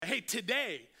Okay,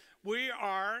 today we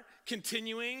are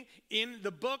continuing in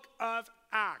the book of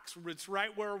Acts. It's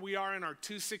right where we are in our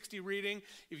 260 reading.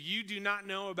 If you do not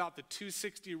know about the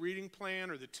 260 reading plan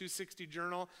or the 260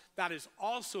 journal, that is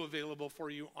also available for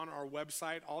you on our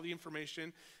website. All the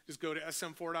information, just go to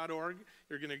sm4.org.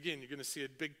 You're going to see a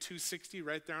big 260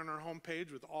 right there on our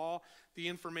homepage with all the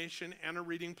information and a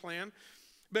reading plan.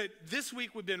 But this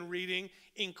week we've been reading,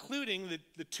 including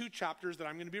the two chapters that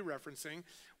I'm going to be referencing,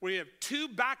 where you have two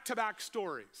back-to-back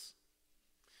stories.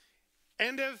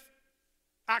 End of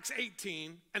Acts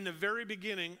 18 and the very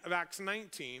beginning of Acts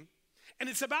 19. And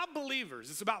it's about believers.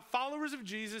 It's about followers of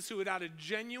Jesus who had had a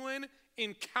genuine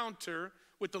encounter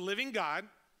with the living God.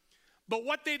 But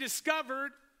what they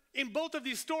discovered in both of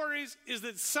these stories is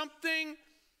that something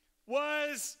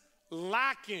was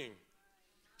lacking.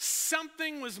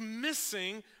 Something was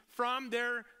missing from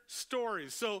their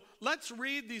stories. So let's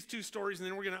read these two stories and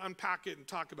then we're going to unpack it and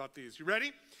talk about these. You ready?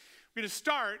 We're going to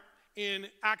start in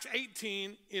Acts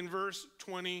 18 in verse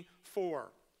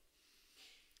 24.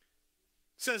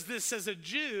 It says a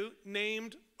Jew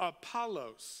named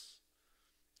Apollos,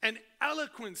 an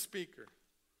eloquent speaker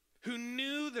who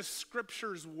knew the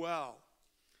scriptures well,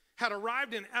 had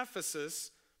arrived in Ephesus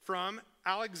from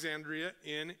Alexandria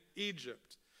in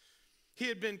Egypt. He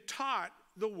had been taught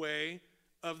the way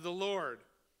of the Lord.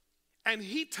 And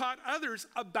he taught others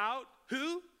about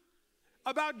who?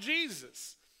 About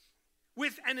Jesus.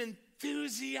 With an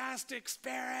enthusiastic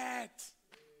spirit.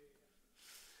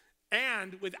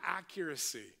 And with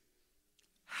accuracy.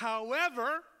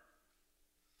 However,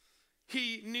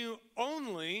 he knew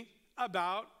only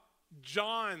about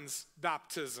John's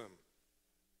baptism.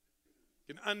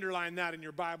 You can underline that in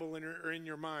your Bible or in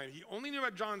your mind. He only knew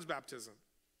about John's baptism.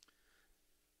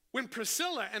 When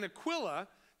Priscilla and Aquila,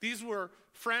 these were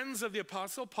friends of the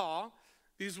Apostle Paul,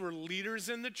 these were leaders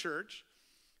in the church,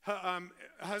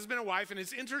 husband and wife, and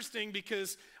it's interesting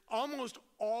because almost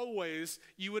always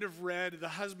you would have read the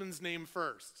husband's name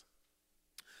first.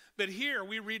 But here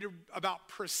we read about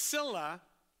Priscilla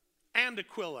and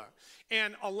Aquila.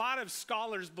 And a lot of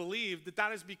scholars believe that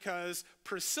that is because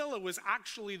Priscilla was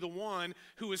actually the one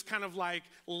who was kind of like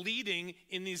leading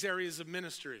in these areas of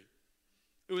ministry.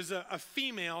 It was a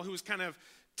female who was kind of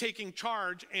taking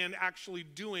charge and actually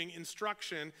doing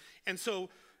instruction. And so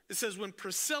it says, when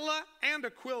Priscilla and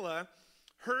Aquila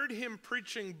heard him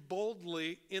preaching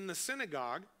boldly in the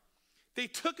synagogue, they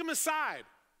took him aside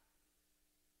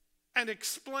and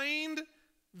explained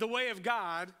the way of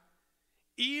God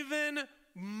even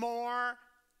more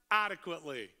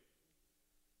adequately.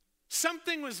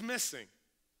 Something was missing.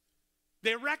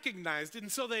 They recognized it,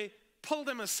 and so they pulled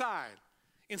him aside.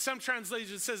 In some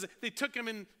translations, it says they took him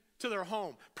into their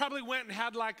home. Probably went and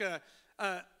had like a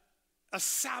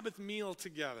Sabbath meal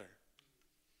together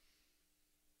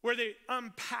where they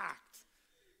unpacked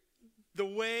the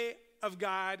way of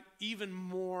God even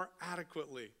more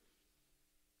adequately.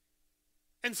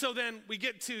 And so then we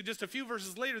get to just a few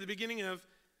verses later, the beginning of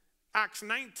Acts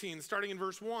 19, starting in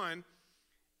verse 1.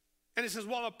 And it says,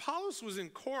 while Apollos was in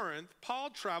Corinth, Paul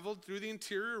traveled through the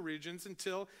interior regions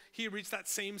until he reached that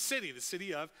same city, the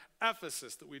city of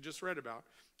Ephesus that we just read about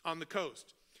on the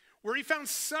coast, where he found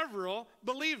several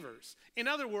believers. In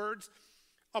other words,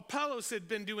 Apollos had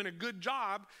been doing a good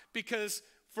job because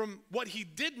from what he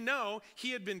did know,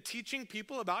 he had been teaching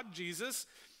people about Jesus.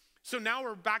 So now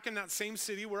we're back in that same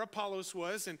city where Apollos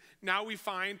was, and now we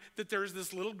find that there's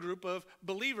this little group of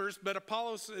believers, but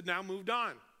Apollos had now moved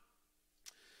on.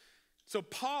 So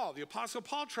Paul, the Apostle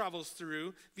Paul, travels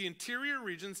through the interior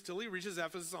regions till he reaches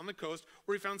Ephesus on the coast,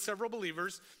 where he found several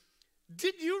believers.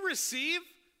 Did you receive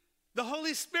the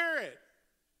Holy Spirit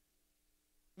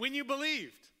when you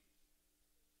believed?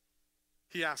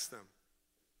 He asked them.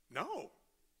 No,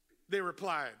 they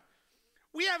replied.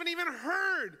 We haven't even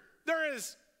heard there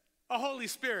is a Holy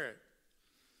Spirit.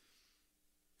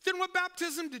 Then what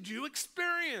baptism did you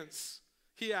experience?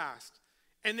 He asked.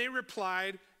 And they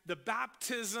replied, the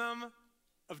baptism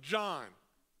of John.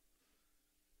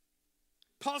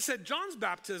 Paul said John's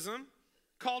baptism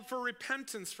called for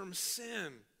repentance from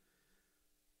sin.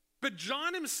 But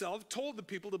John himself told the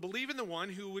people to believe in the one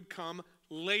who would come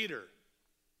later,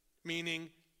 meaning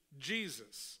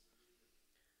Jesus.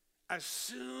 As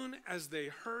soon as they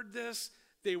heard this,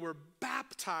 they were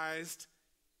baptized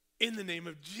in the name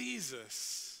of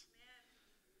Jesus.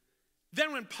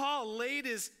 Then when Paul laid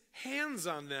his hands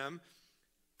on them,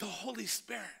 the Holy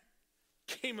Spirit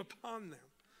came upon them.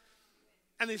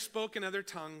 And they spoke in other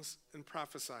tongues and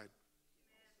prophesied.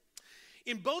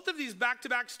 In both of these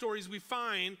back-to-back stories, we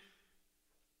find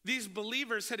these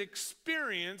believers had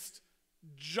experienced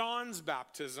John's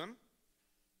baptism,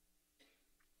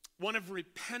 one of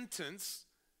repentance,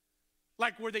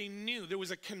 like where they knew there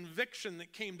was a conviction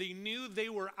that came. They knew they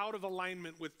were out of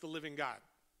alignment with the living God.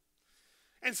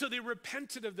 And so they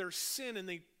repented of their sin and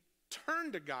they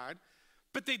turned to God,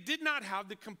 but they did not have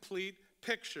the complete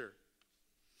picture.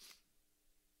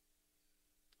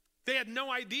 They had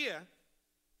no idea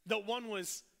that one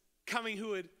was coming who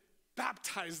would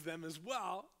baptize them as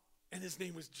well, and his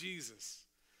name was Jesus.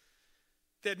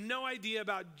 They had no idea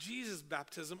about Jesus'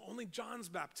 baptism, only John's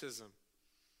baptism.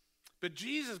 But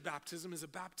Jesus' baptism is a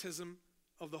baptism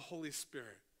of the Holy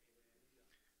Spirit.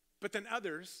 But then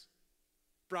others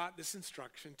brought this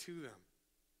instruction to them.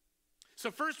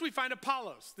 So first we find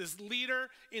Apollos, this leader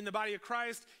in the body of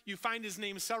Christ. You find his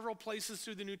name several places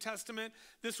through the New Testament.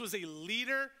 This was a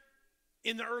leader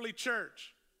in the early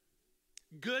church.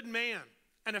 Good man,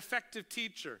 an effective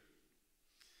teacher.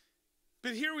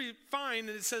 But here we find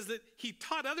that it says that he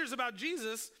taught others about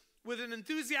Jesus with an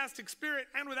enthusiastic spirit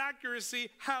and with accuracy.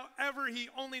 However, he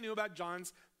only knew about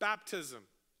John's baptism.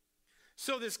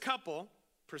 So this couple,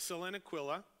 Priscilla and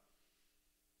Aquila,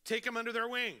 take him under their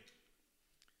wing.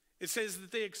 It says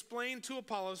that they explained to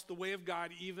Apollos the way of God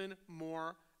even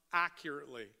more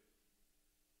accurately.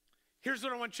 Here's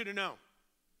what I want you to know.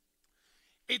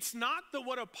 It's not that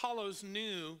what Apollos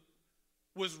knew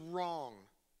was wrong.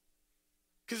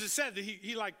 Because it said that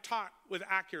he taught with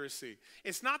accuracy.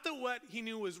 It's not that what he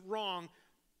knew was wrong,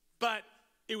 but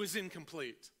it was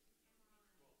incomplete.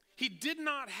 He did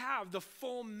not have the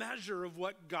full measure of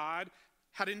what God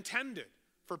had intended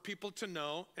for people to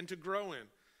know and to grow in.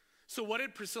 So what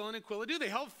did Priscilla and Aquila do? They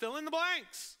helped fill in the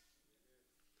blanks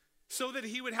so that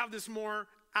he would have this more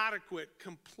adequate,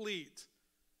 complete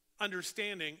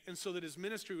understanding, and so that his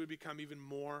ministry would become even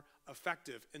more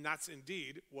effective. And that's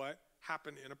indeed what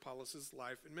happened in Apollos'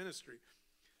 life and ministry.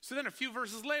 So then a few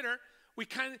verses later, we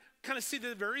kind of see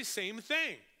the very same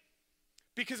thing.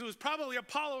 Because it was probably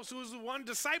Apollos who was the one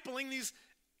discipling these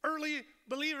early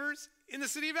believers in the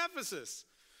city of Ephesus.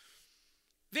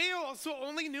 They also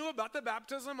only knew about the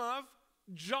baptism of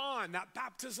John, that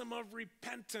baptism of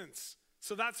repentance.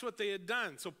 So that's what they had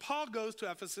done. So Paul goes to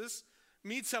Ephesus,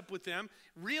 meets up with them,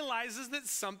 realizes that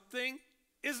something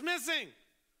is missing.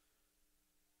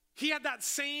 He had that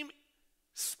same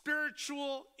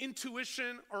spiritual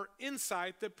intuition or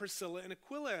insight that Priscilla and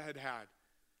Aquila had had.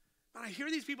 Man, I hear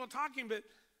these people talking, but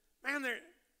man,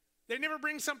 they never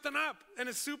bring something up, and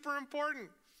it's super important.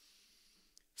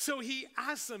 So he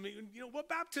asked them, what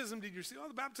baptism did you see? Oh,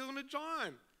 the baptism of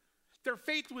John. Their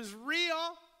faith was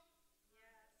real,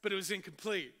 but it was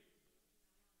incomplete.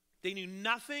 They knew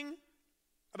nothing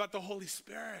about the Holy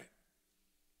Spirit,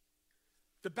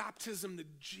 the baptism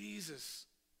that Jesus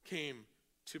came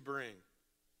to bring.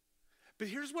 But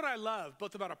here's what I love,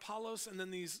 both about Apollos and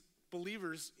then these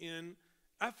believers in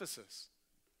Ephesus.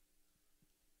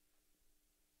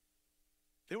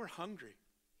 They were hungry.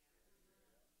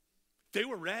 They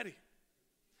were ready.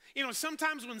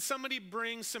 Sometimes when somebody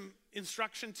brings some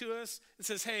instruction to us and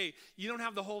says, hey, you don't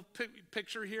have the whole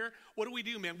picture here, what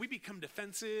do, man? We become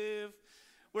defensive.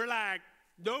 We're like,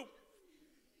 nope.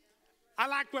 I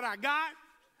like what I got.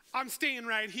 I'm staying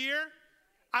right here.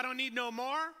 I don't need no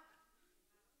more.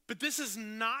 But this is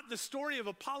not the story of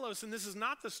Apollos, and this is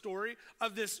not the story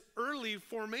of this early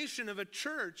formation of a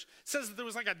church. It says that there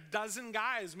was like a dozen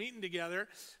guys meeting together.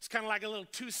 It's kind of like a little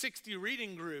 260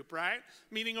 reading group, right?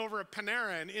 Meeting over at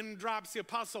Panera, and in drops the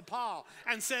Apostle Paul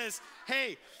and says,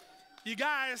 hey, you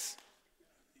guys,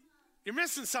 you're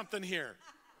missing something here.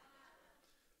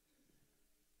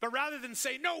 But rather than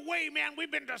say, no way, man,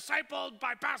 we've been discipled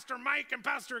by Pastor Mike and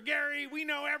Pastor Gary. We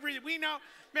know,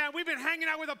 man, we've been hanging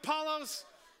out with Apollos.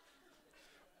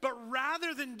 But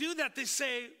rather than do that, they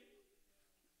say,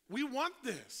 we want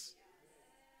this.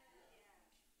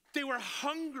 They were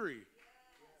hungry.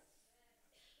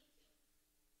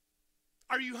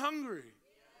 Are you hungry?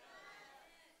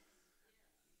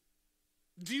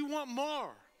 Do you want more?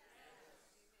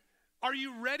 Are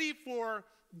you ready for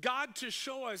God to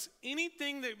show us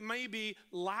anything that may be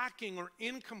lacking or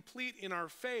incomplete in our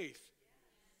faith?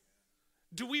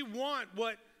 Do we want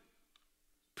what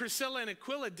Priscilla and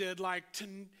Aquila did, like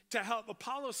to help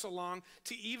Apollos along,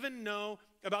 to even know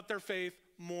about their faith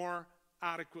more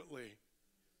adequately,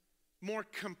 more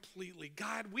completely?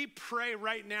 God, we pray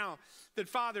right now that,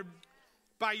 Father,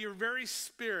 by your very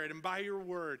Spirit and by your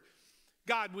word,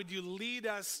 God, would you lead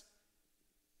us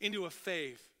into a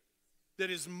faith that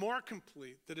is more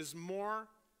complete, that is more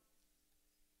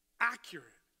accurate,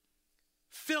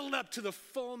 filled up to the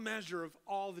full measure of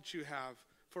all that you have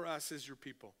for us as your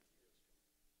people.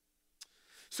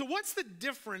 So what's the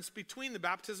difference between the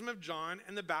baptism of John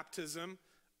and the baptism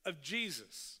of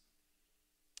Jesus?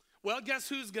 Well, guess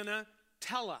who's going to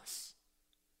tell us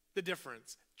the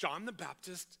difference? John the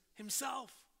Baptist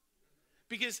himself.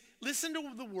 Because listen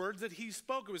to the words that he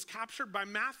spoke. It was captured by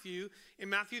Matthew in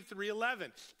Matthew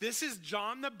 3:11. This is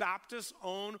John the Baptist's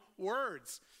own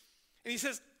words. And he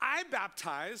says, I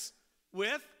baptize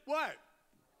with what?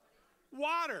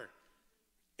 Water.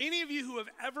 Any of you who have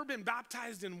ever been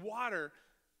baptized in water,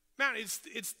 man,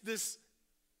 it's this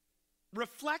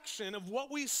reflection of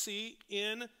what we see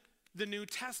in the New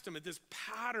Testament, this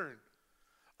pattern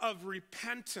of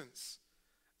repentance,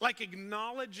 like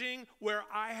acknowledging where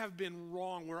I have been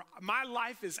wrong, where my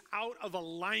life is out of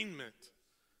alignment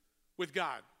with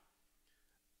God.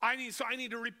 I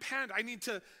need to repent. I need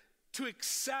to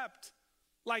accept,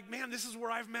 like, man, this is where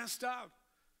I've messed up.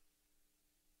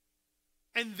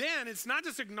 And then it's not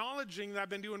just acknowledging that I've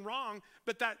been doing wrong,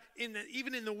 but that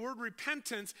even in the word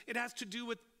repentance, it has to do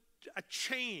with a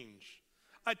change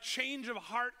of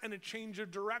heart and a change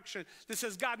of direction that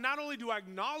says, God, not only do I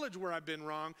acknowledge where I've been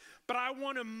wrong, but I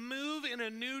want to move in a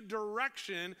new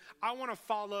direction. I want to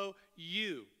follow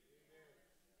you.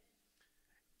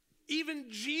 Even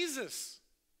Jesus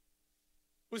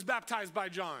was baptized by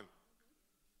John.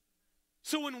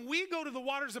 So when we go to the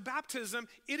waters of baptism,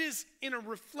 it is in a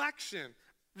reflection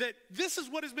that this is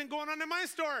what has been going on in my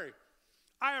story.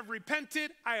 I have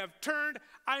repented, I have turned,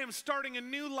 I am starting a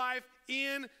new life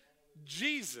in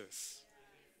Jesus.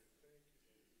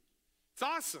 It's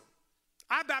awesome.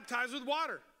 I baptize with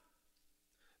water.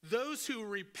 Those who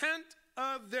repent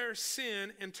of their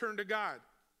sin and turn to God.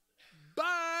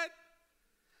 But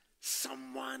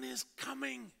someone is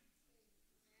coming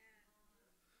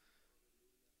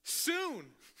soon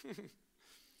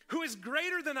who is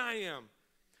greater than I am,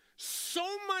 so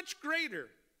much greater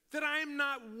that I am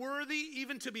not worthy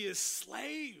even to be his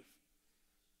slave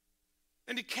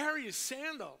and to carry his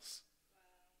sandals.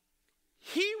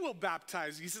 He will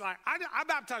baptize you. He says, I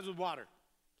baptize with water,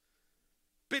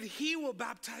 but he will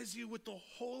baptize you with the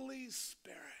Holy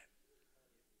Spirit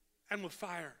and with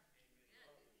fire.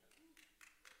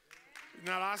 Isn't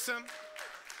that awesome?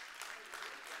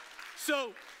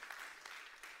 So,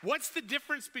 what's the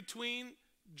difference between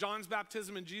John's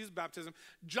baptism and Jesus' baptism?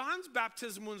 John's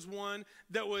baptism was one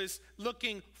that was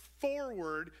looking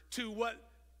forward to what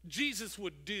Jesus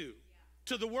would do,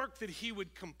 to the work that he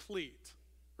would complete,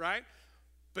 right?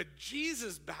 But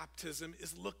Jesus' baptism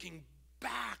is looking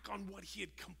back on what he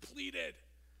had completed.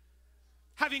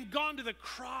 Having gone to the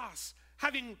cross,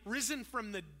 having risen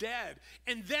from the dead,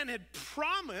 and then had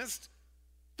promised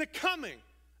the coming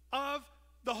of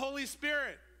the Holy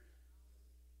Spirit.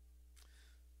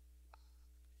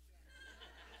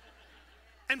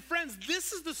 And friends,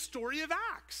 this is the story of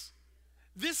Acts.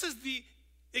 This is the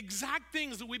exact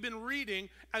things that we've been reading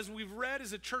as we've read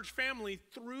as a church family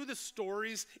through the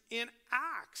stories in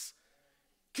Acts.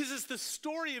 Because it's the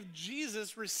story of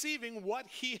Jesus receiving what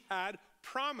he had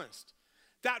promised.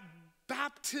 That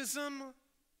baptism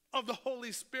of the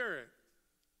Holy Spirit.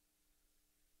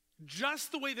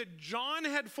 Just the way that John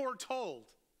had foretold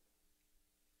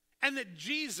and that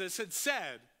Jesus had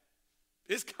said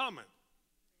is coming.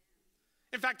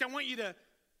 In fact, I want you to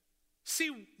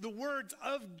see the words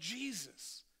of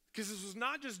Jesus, because this was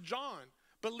not just John,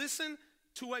 but listen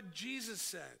to what Jesus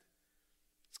said.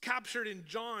 It's captured in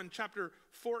John chapter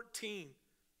 14,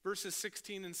 verses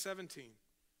 16 and 17.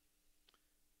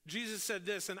 Jesus said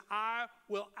this, and I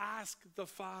will ask the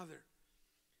Father,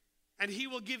 and he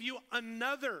will give you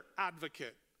another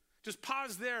advocate. Just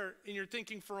pause there in your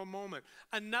thinking for a moment.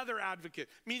 Another advocate,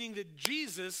 meaning that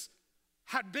Jesus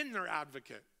had been their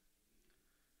advocate.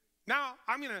 Now,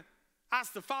 I'm going to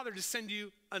ask the Father to send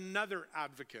you another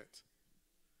advocate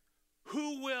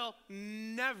who will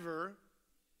never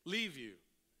leave you.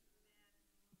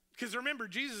 Because remember,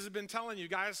 Jesus has been telling you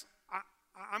guys,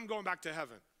 I'm going back to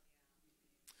heaven.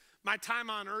 My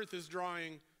time on earth is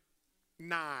drawing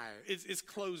nigh. It's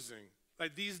closing.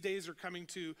 Like these days are coming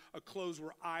to a close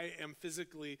where I am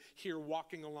physically here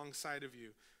walking alongside of you.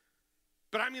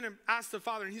 But I'm going to ask the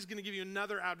Father, and he's going to give you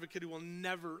another advocate who will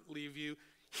never leave you.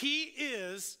 He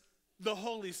is the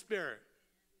Holy Spirit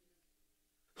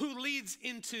who leads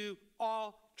into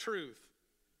all truth.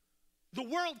 The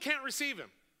world can't receive him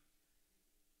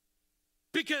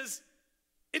because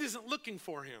it isn't looking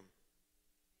for him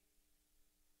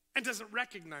and doesn't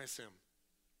recognize him.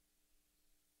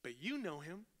 But you know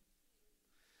him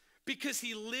because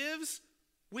he lives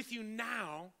with you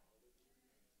now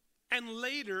and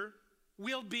later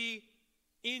will be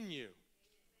in you.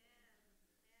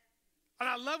 And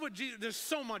I love what Jesus, there's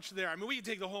so much there. I mean, we could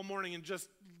take the whole morning and just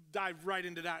dive right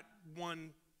into that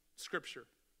one scripture.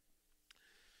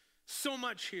 So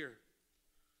much here.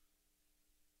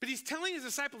 But he's telling his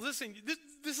disciples, listen,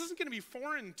 this isn't going to be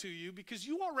foreign to you because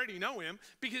you already know him,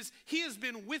 because he has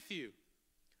been with you.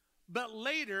 But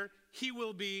later, he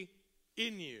will be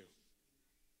in you.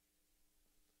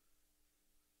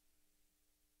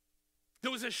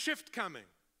 There was a shift coming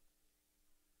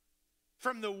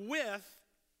from the with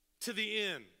to the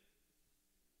in,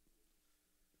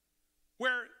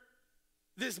 where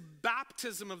this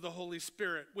baptism of the Holy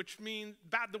Spirit, which means,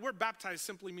 the word baptize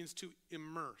simply means to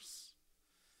immerse.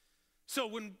 So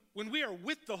when we are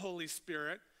with the Holy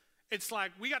Spirit, it's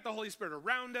like we got the Holy Spirit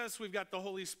around us. We've got the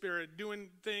Holy Spirit doing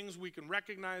things we can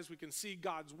recognize. We can see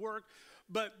God's work.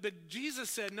 But Jesus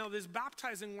said, no, this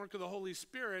baptizing work of the Holy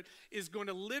Spirit is going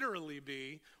to literally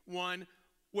be one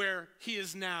where he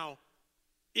is now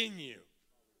in you.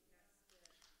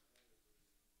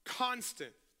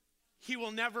 Constant. He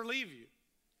will never leave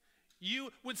you.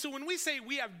 So when we say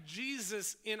we have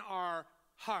Jesus in our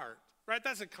heart, right?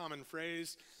 That's a common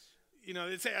phrase. You know,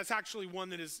 it's actually one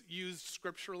that is used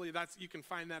scripturally. You can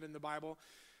find that in the Bible.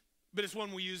 But it's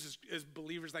one we use as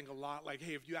believers, think a lot, like,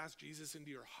 hey, if you ask Jesus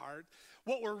into your heart.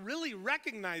 What we're really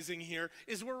recognizing here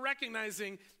is we're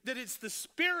recognizing that it's the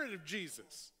Spirit of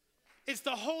Jesus. It's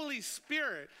the Holy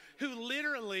Spirit who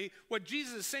literally, what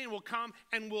Jesus is saying, will come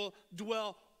and will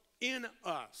dwell in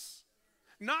us.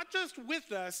 Not just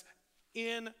with us,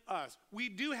 in us. We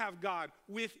do have God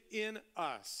within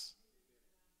us.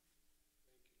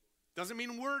 Doesn't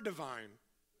mean we're divine.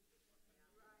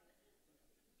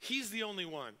 He's the only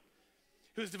one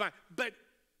who's divine. But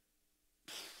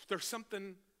there's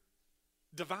something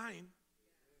divine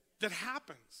that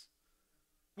happens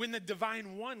when the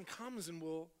divine one comes and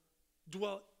will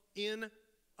dwell in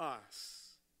us.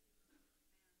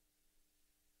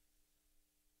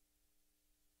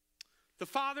 The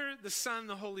Father, the Son,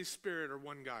 the Holy Spirit are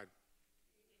one God.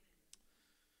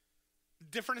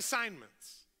 Different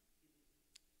assignments.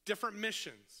 Different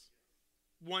missions,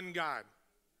 one God.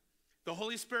 The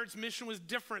Holy Spirit's mission was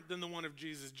different than the one of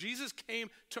Jesus. Jesus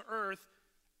came to earth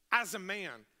as a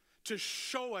man to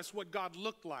show us what God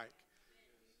looked like.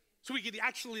 So we could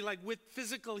actually, like with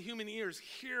physical human ears,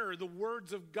 hear the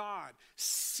words of God,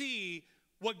 see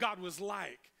what God was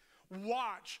like,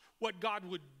 watch what God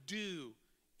would do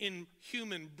in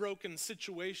human broken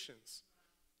situations.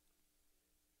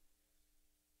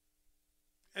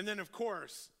 And then, of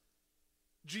course,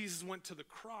 Jesus went to the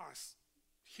cross,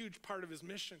 huge part of his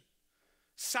mission,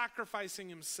 sacrificing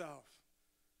himself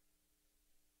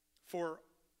for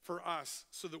us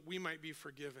so that we might be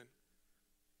forgiven,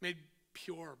 made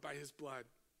pure by his blood.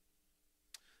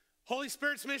 Holy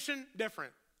Spirit's mission,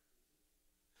 different.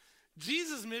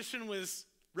 Jesus' mission was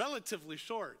relatively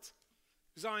short.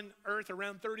 He was on earth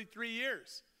around 33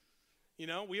 years. You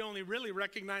know, we only really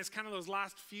recognize kind of those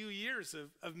last few years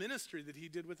of ministry that he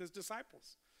did with his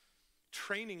disciples.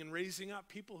 Training and raising up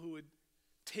people who would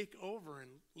take over and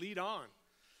lead on.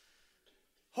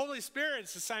 Holy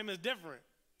Spirit's assignment is different.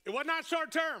 It was not short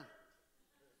term,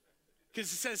 because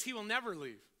it says he will never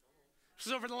leave.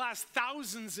 So over the last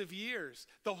thousands of years,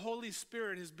 the Holy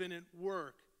Spirit has been at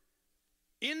work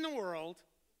in the world,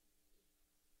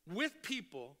 with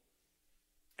people,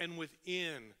 and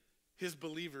within his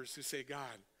believers who say,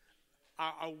 God,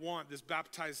 I want this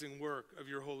baptizing work of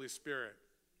your Holy Spirit.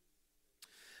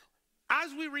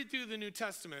 As we read through the New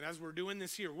Testament, as we're doing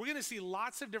this year, we're going to see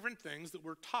lots of different things that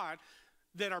we're taught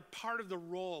that are part of the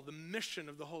role, the mission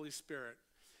of the Holy Spirit.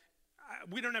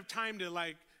 We don't have time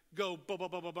to go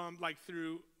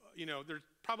through, there's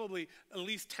probably at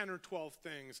least 10 or 12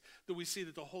 things that we see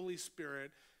that the Holy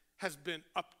Spirit has been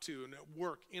up to and at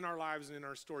work in our lives and in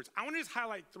our stories. I want to just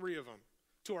highlight 3 of them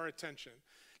to our attention.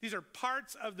 These are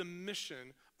parts of the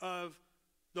mission of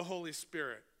the Holy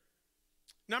Spirit.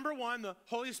 Number 1, the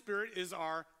Holy Spirit is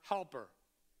our helper.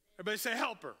 Everybody say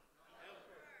helper.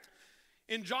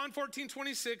 In John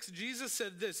 14:26, Jesus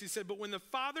said this. He said, but when the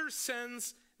Father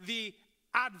sends the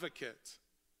advocate,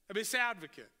 everybody say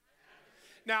advocate.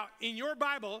 Now, in your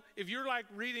Bible, if you're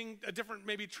reading a different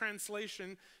maybe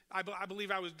translation, I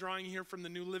believe I was drawing here from the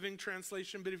New Living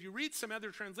Translation, but if you read some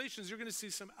other translations, you're going to see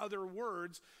some other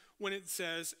words when it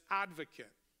says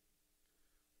advocate.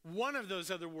 One of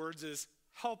those other words is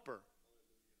helper.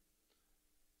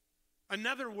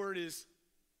 Another word is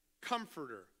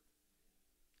comforter.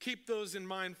 Keep those in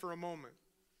mind for a moment.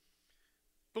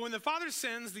 But when the Father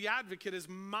sends the advocate as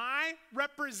my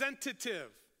representative,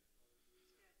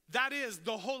 that is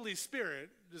the Holy Spirit.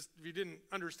 Just if you didn't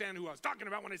understand who I was talking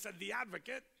about when I said the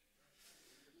advocate,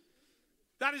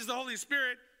 that is the Holy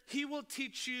Spirit. He will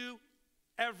teach you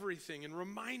everything and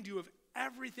remind you of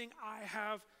everything I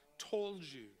have told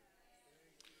you.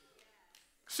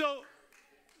 So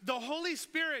the Holy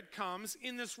Spirit comes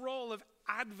in this role of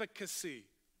advocacy,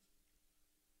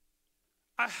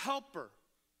 a helper.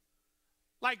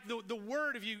 Like the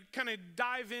word, if you kind of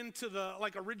dive into the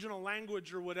like original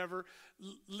language or whatever,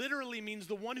 literally means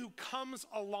the one who comes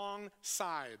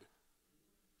alongside.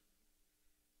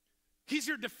 He's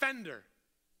your defender,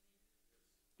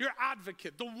 your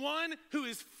advocate, the one who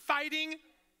is fighting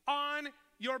on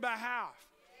your behalf.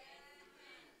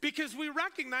 Because we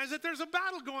recognize that there's a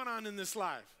battle going on in this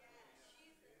life.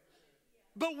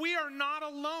 But we are not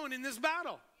alone in this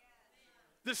battle.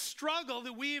 The struggle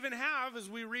that we even have, as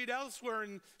we read elsewhere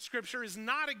in Scripture, is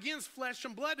not against flesh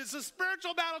and blood. It's a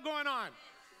spiritual battle going on.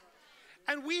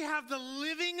 And we have the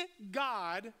living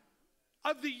God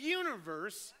of the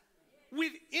universe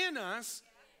within us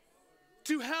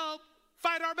to help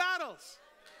fight our battles.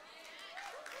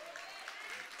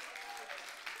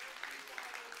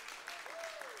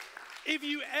 If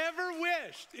you ever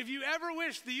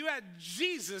wished that you had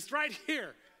Jesus right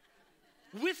here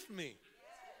with me,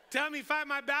 tell me fight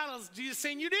my battles, Jesus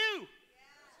saying you do.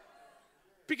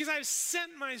 Because I've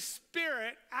sent my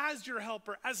Spirit as your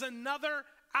helper, as another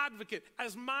advocate,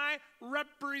 as my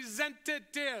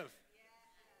representative.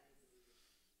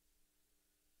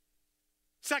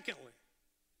 Secondly,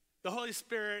 the Holy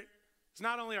Spirit is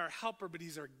not only our helper, but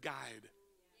he's our guide.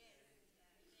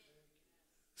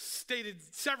 Stated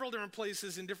several different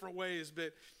places in different ways,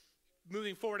 but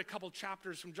moving forward a couple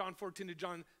chapters from John 14 to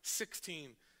John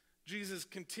 16, Jesus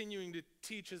continuing to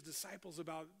teach his disciples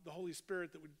about the Holy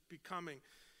Spirit that would be coming.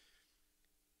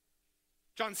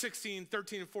 John 16,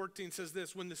 13 and 14 says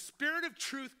this: when the Spirit of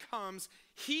truth comes,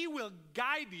 he will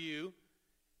guide you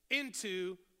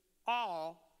into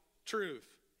all truth.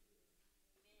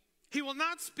 He will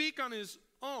not speak on his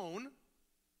own,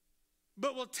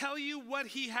 but will tell you what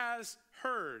he has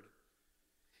heard.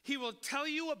 He will tell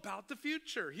you about the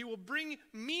future. He will bring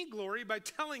me glory by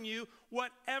telling you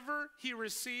whatever he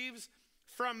receives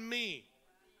from me.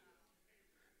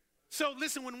 So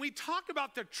listen, when we talk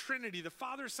about the Trinity, the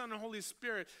Father, Son, and Holy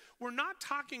Spirit, we're not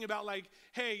talking about like,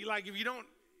 hey, like if you don't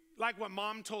like what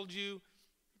mom told you,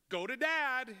 go to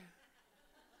dad.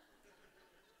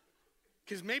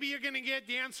 Because maybe you're going to get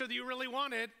the answer that you really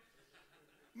wanted.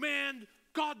 Man,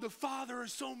 God the Father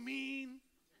is so mean.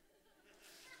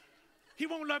 He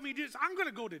won't let me do this. I'm going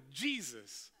to go to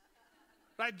Jesus.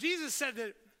 Right? Jesus said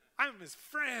that I'm his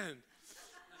friend.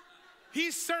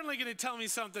 He's certainly going to tell me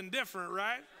something different,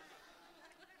 right?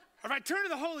 If I turn to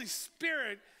the Holy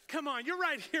Spirit, come on, you're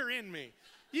right here in me.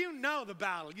 You know the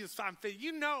battle.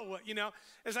 You know what,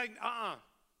 It's like,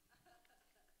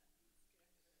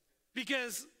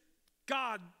 Because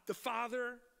God, the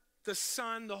Father, the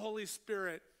Son, the Holy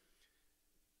Spirit,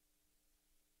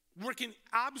 work in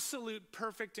absolute,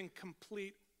 perfect, and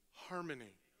complete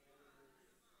harmony.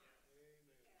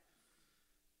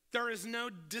 There is no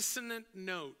dissonant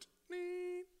note,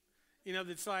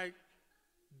 that's like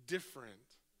different.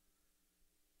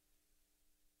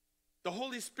 The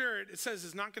Holy Spirit, it says,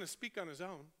 is not going to speak on his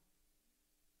own.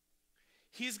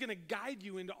 He's going to guide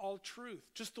you into all truth,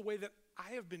 just the way that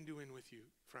I have been doing with you,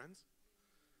 friends.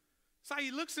 So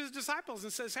he looks at his disciples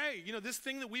and says, hey, this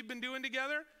thing that we've been doing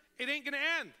together, it ain't going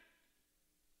to end.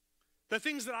 The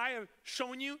things that I have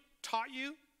shown you, taught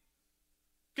you,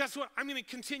 guess what? I'm going to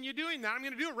continue doing that. I'm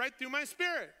going to do it right through my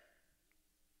Spirit.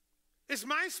 It's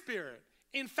my Spirit.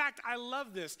 In fact, I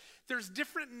love this. There's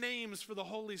different names for the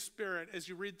Holy Spirit as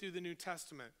you read through the New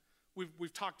Testament.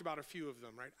 We've talked about a few of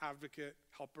them, right? Advocate,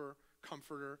 helper,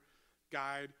 comforter,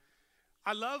 guide.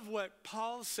 I love what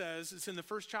Paul says. It's in the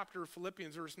first chapter of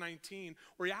Philippians, verse 19,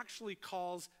 where he actually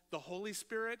calls the Holy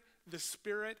Spirit the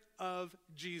Spirit of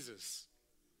Jesus.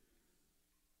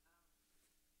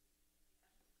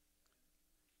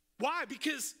 Why?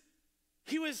 Because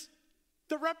he was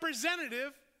the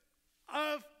representative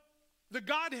of the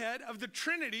Godhead, of the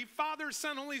Trinity, Father,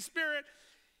 Son, Holy Spirit.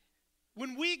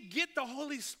 When we get the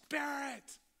Holy Spirit,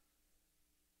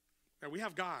 we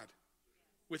have God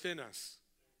within us.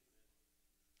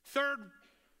 Third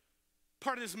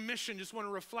part of this mission, just want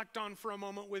to reflect on for a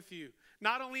moment with you.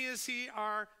 Not only is he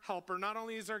our helper, not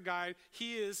only is our guide,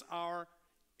 he is our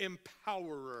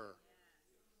empowerer.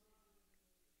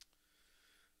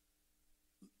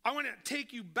 I want to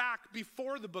take you back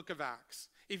before the book of Acts.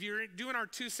 If you're doing our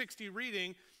 260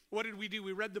 reading, what did we do?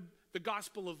 We read the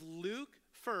Gospel of Luke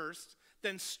first,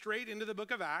 then straight into the book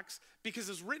of Acts, because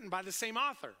it's written by the same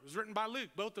author. It was written by Luke,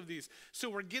 both of these. So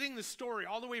we're getting the story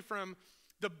all the way from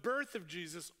the birth of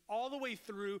Jesus all the way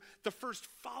through the first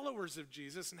followers of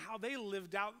Jesus and how they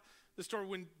lived out the story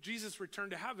when Jesus returned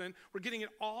to heaven. We're getting it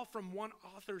all from one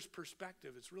author's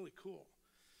perspective. It's really cool.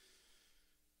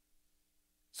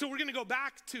 So we're going to go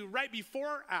back to right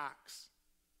before Acts,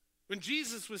 when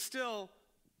Jesus was still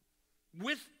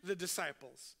with the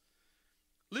disciples.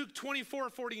 Luke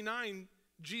 24:49,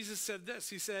 Jesus said this.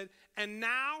 He said, "And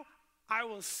now I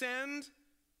will send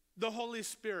the Holy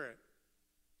Spirit,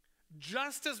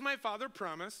 just as my Father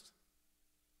promised."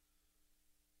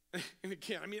 And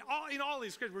again, I mean, in all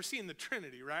these scriptures, we're seeing the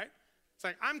Trinity, right? It's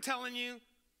like, I'm telling you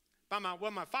about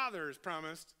what my Father has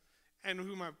promised and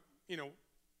who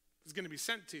is going to be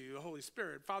sent to you, the Holy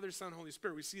Spirit. Father, Son, Holy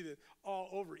Spirit. We see that all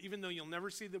over, even though you'll never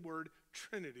see the word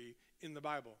Trinity in the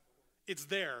Bible. It's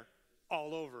there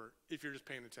all over if you're just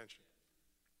paying attention.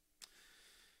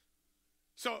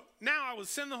 So now I will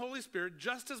send the Holy Spirit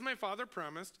just as my Father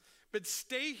promised, but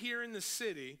stay here in the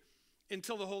city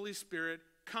until the Holy Spirit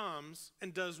comes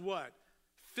and does what?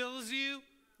 Fills you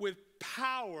with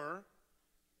power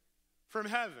from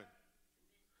heaven.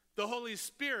 The Holy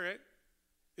Spirit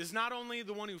is not only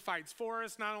the one who fights for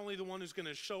us, not only the one who's going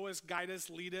to show us, guide us,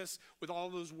 lead us with all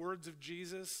those words of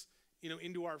Jesus,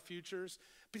 into our futures,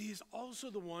 but he's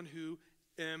also the one who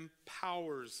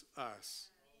empowers us.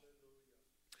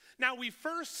 Now, we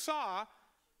first saw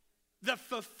the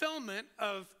fulfillment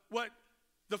of what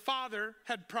the Father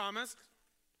had promised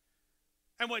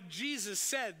and what Jesus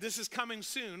said, this is coming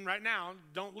soon, right now,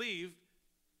 don't leave.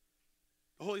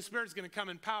 The Holy Spirit's going to come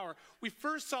in power. We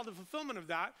first saw the fulfillment of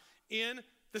that in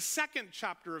the second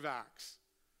chapter of Acts,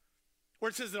 where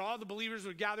it says that all the believers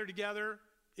would gather together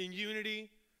in unity.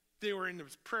 They were in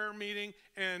this prayer meeting,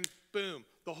 and boom,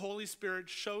 the Holy Spirit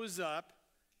shows up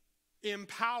in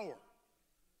power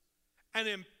and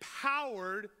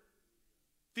empowered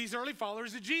these early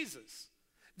followers of Jesus.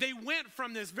 They went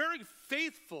from this very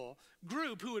faithful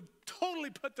group who had totally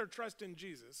put their trust in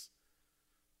Jesus,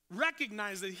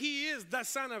 recognized that he is the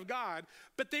Son of God,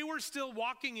 but they were still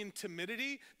walking in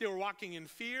timidity. They were walking in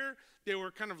fear. They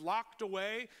were kind of locked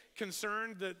away,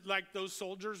 concerned that like those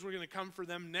soldiers were going to come for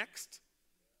them next.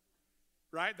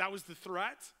 Right? That was the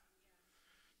threat.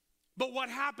 But what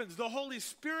happens? The Holy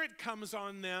Spirit comes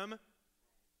on them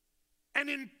and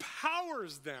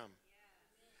empowers them.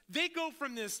 They go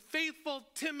from this faithful,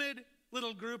 timid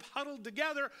little group huddled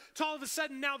together to all of a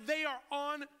sudden now they are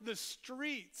on the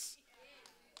streets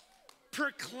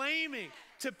proclaiming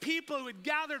to people who had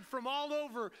gathered from all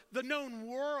over the known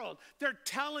world. They're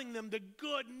telling them the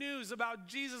good news about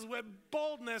Jesus with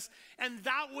boldness, and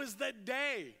that was the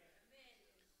day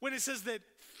when it says that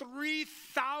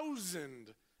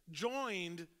 3,000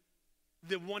 joined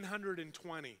the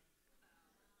 120.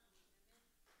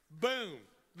 Boom,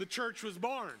 the church was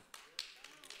born.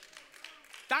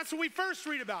 That's what we first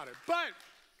read about it. But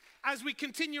as we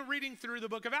continue reading through the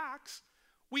book of Acts,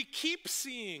 we keep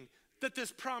seeing that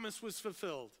this promise was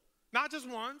fulfilled. Not just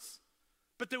once,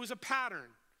 but there was a pattern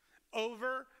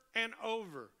over and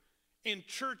over in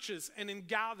churches and in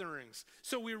gatherings.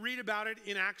 So we read about it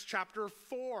in Acts chapter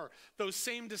 4. Those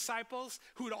same disciples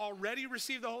who had already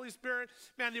received the Holy Spirit,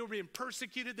 man, they were being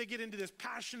persecuted. They get into this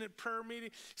passionate prayer meeting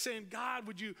saying, God,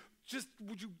 would you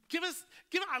give us,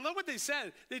 I love what they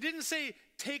said. They didn't say,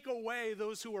 take away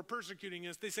those who were persecuting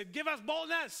us. They said, give us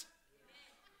boldness.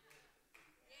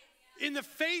 In the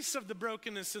face of the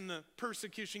brokenness and the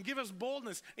persecution, give us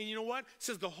boldness. And you know what? It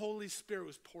says the Holy Spirit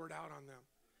was poured out on them.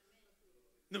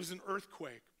 There was an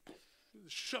earthquake. It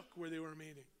shook where they were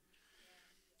meeting.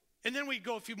 And then we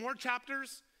go a few more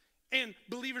chapters, and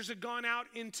believers had gone out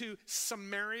into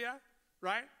Samaria,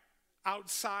 right?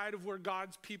 Outside of where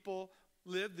God's people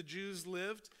lived, the Jews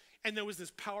lived. And there was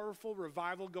this powerful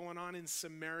revival going on in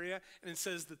Samaria, and it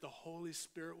says that the Holy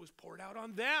Spirit was poured out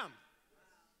on them.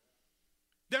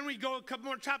 Then we go a couple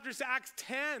more chapters to Acts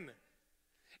 10.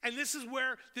 And this is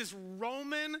where this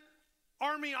Roman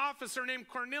army officer named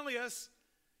Cornelius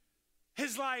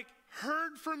has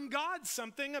heard from God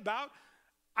something about,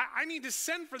 I need to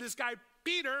send for this guy,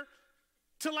 Peter,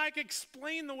 to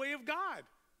explain the way of God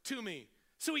to me.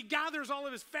 So he gathers all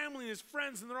of his family and his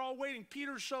friends, and they're all waiting.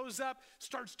 Peter shows up,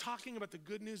 starts talking about the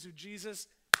good news of Jesus,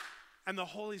 and the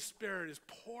Holy Spirit is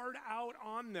poured out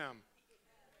on them.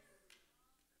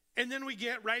 And then we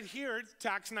get right here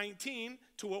to Acts 19,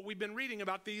 to what we've been reading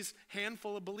about these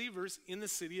handful of believers in the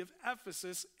city of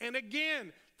Ephesus. And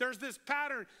again, there's this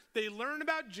pattern. They learn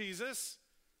about Jesus,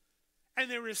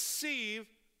 and they receive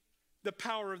the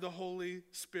power of the Holy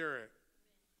Spirit.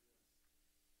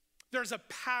 There's a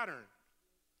pattern.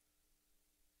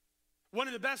 One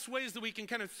of the best ways that we can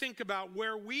kind of think about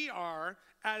where we are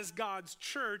as God's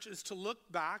church is to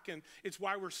look back, and it's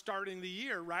why we're starting the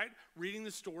year, right? Reading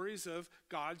the stories of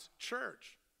God's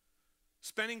church,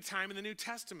 spending time in the New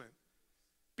Testament.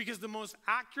 Because the most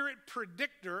accurate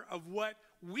predictor of what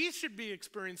we should be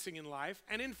experiencing in life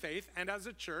and in faith and as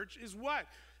a church is what?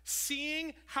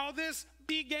 Seeing how this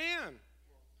began.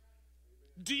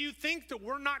 Do you think that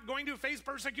we're not going to face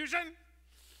persecution?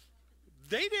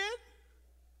 They did.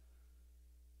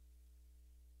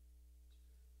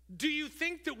 Do you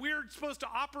think that we're supposed to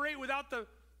operate without the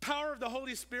power of the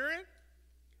Holy Spirit?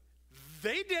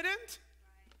 They didn't.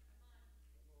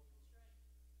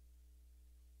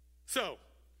 So,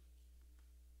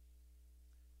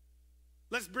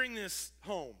 let's bring this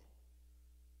home.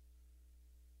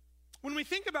 When we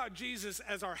think about Jesus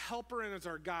as our helper and as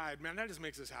our guide, man, that just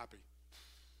makes us happy.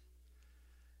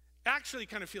 Actually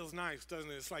kind of feels nice, doesn't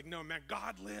it? It's like, no, man,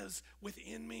 God lives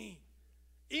within me.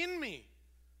 In me.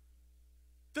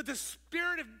 That the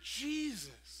Spirit of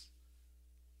Jesus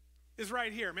is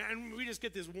right here, man. And we just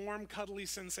get this warm, cuddly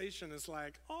sensation. It's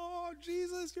like, oh,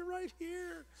 Jesus, you're right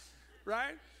here,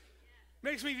 right?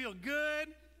 Makes me feel good.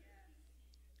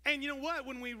 And you know what?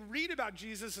 When we read about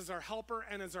Jesus as our helper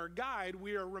and as our guide,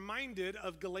 we are reminded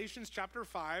of Galatians chapter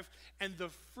 5 and the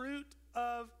fruit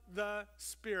of the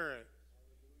Spirit.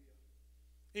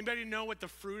 Anybody know what the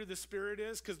fruit of the Spirit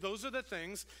is? Because those are the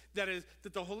things that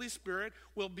the Holy Spirit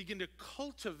will begin to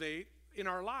cultivate in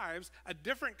our lives, a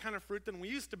different kind of fruit than we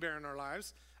used to bear in our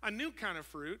lives, a new kind of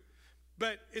fruit.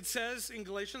 But it says in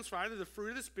Galatians 5 that the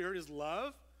fruit of the Spirit is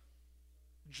love,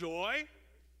 joy,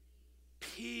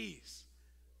 peace,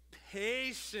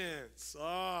 patience,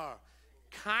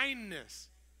 kindness,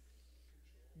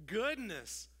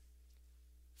 goodness,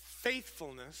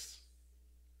 faithfulness.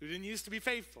 We didn't used to be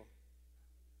faithful.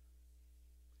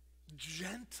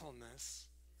 Gentleness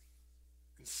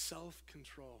and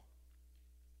self-control.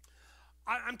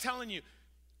 I'm telling you,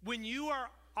 when you are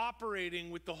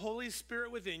operating with the Holy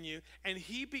Spirit within you and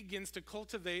he begins to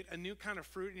cultivate a new kind of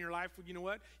fruit in your life, you know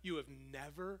what? You have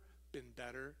never been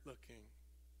better looking.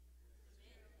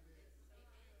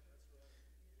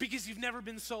 Because you've never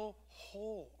been so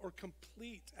whole or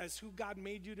complete as who God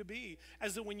made you to be.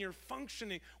 As that when you're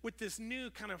functioning with this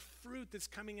new kind of fruit that's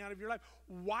coming out of your life.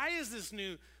 Why is this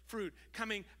new fruit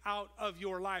coming out of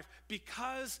your life?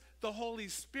 Because the Holy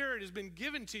Spirit has been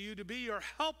given to you to be your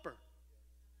helper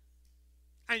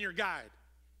and your guide.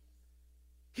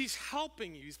 He's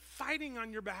helping you. He's fighting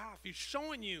on your behalf. He's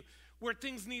showing you where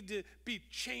things need to be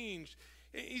changed.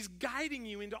 He's guiding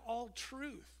you into all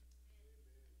truth.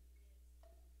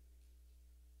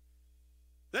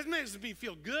 That makes me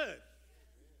feel good.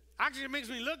 Actually, it makes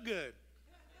me look good.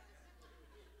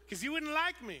 Because you wouldn't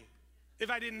like me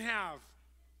if I didn't have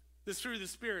this fruit of the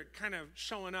Spirit kind of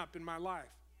showing up in my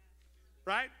life.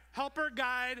 Right? Helper,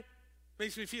 guide,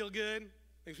 makes me feel good,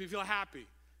 makes me feel happy.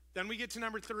 Then we get to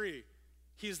number 3.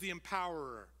 He is the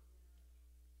empowerer.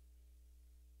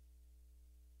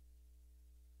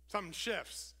 Something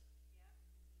shifts.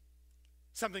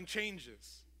 Something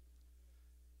changes.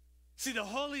 See, the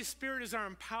Holy Spirit is our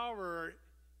empowerer.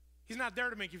 He's not there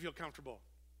to make you feel comfortable,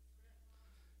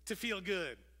 to feel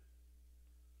good,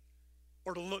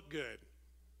 or to look good.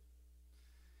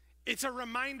 It's a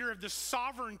reminder of the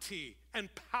sovereignty and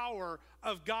power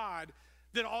of God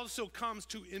that also comes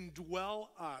to indwell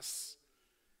us.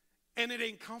 And it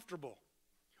ain't comfortable.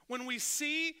 When we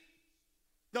see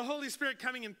the Holy Spirit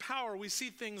coming in power, we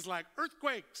see things like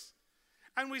earthquakes,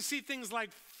 and we see things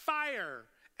like fire,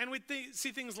 and we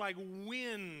see things like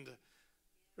wind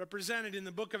represented in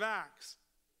the book of Acts.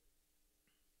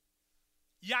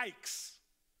 Yikes.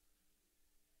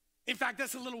 In fact,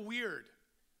 that's a little weird.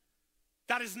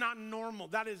 That is not normal.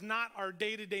 That is not our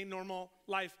day-to-day normal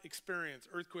life experience.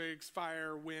 Earthquakes,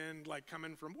 fire, wind, like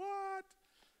coming from what?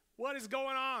 What is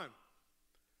going on?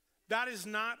 That is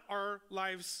not our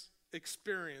life's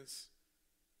experience.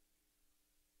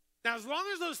 Now, as long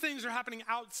as those things are happening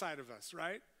outside of us,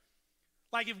 right?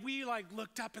 Like if we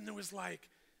looked up and there was fire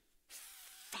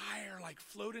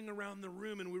floating around the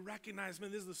room and we recognize,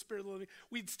 man, this is the Spirit of the living,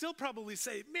 we'd still probably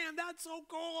say, man, that's so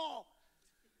cool.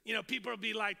 You know, people would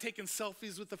be taking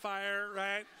selfies with the fire,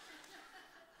 right?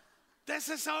 This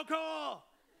is so cool.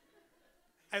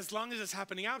 As long as it's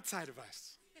happening outside of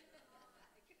us.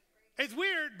 It's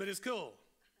weird, but it's cool.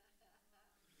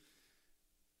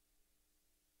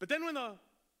 But then when the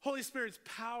Holy Spirit's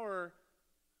power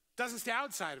doesn't stay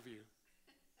outside of you,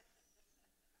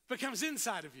 but comes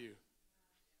inside of you,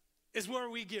 is where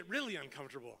we get really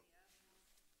uncomfortable.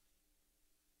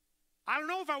 I don't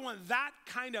know if I want that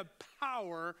kind of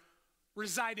power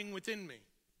residing within me.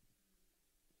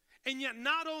 And yet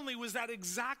not only was that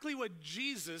exactly what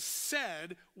Jesus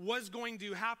said was going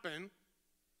to happen,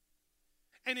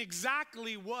 and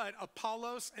exactly what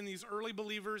Apollos and these early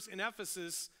believers in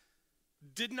Ephesus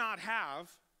did not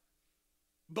have,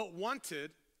 but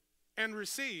wanted and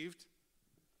received,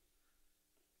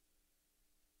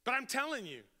 But I'm telling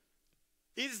you,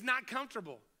 it is not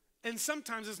comfortable. And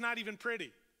sometimes it's not even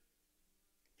pretty.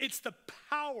 It's the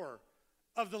power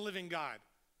of the living God,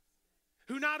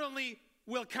 who not only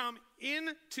will come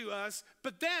into us,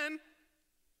 but then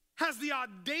has the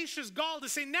audacious gall to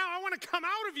say, now I want to come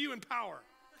out of you in power.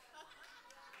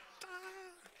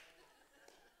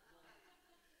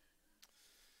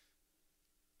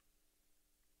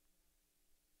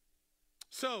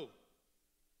 So,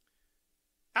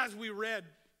 as we read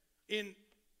in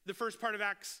the first part of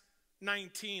Acts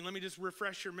 19, let me just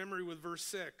refresh your memory with verse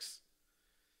 6.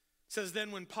 It says,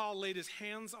 then when Paul laid his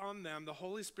hands on them, the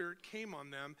Holy Spirit came on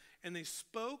them, and they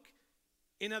spoke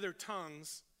in other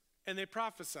tongues, and they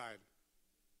prophesied.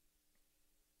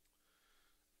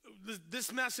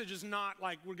 This message is not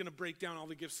like we're going to break down all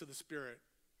the gifts of the Spirit.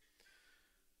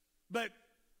 But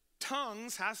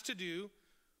tongues has to do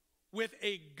with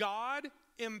a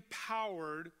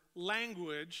God-empowered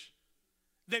language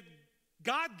that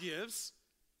God gives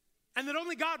and that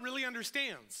only God really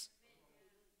understands.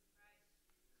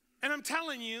 And I'm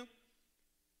telling you,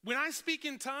 when I speak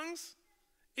in tongues,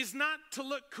 it's not to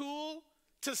look cool,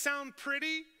 to sound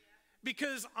pretty,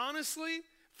 because honestly,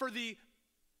 for the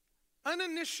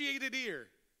uninitiated ear,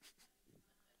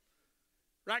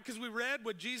 right? Because we read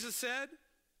what Jesus said,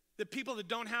 the people that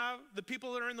don't have, the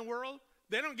people that are in the world,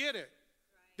 they don't get it.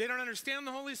 They don't understand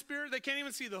the Holy Spirit. They can't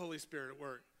even see the Holy Spirit at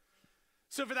work.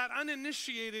 So for that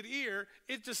uninitiated ear,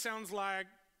 it just sounds like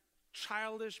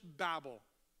childish babble.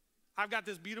 I've got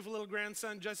this beautiful little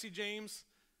grandson, Jesse James.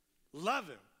 Love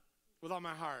him with all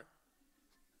my heart.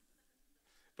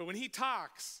 But when he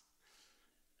talks,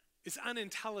 it's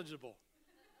unintelligible.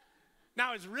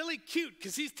 Now, it's really cute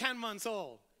because he's 10 months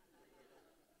old.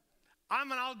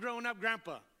 I'm an all-grown-up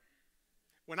grandpa.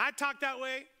 When I talk that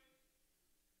way,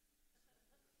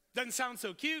 doesn't sound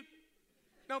so cute.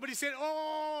 Nobody said,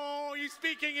 oh, you're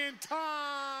speaking in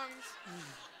tongues.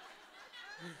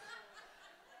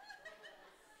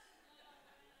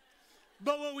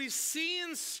 But what we see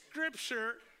in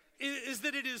Scripture is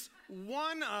that it is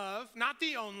one of, not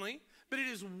the only, but it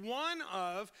is one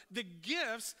of the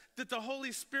gifts that the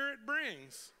Holy Spirit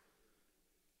brings.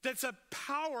 That's a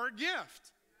power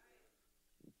gift.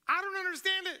 I don't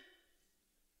understand it.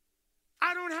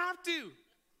 I don't have to.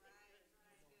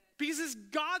 Because it's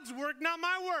God's work, not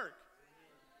my work.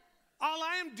 All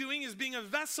I am doing is being a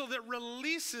vessel that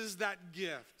releases that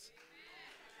gift.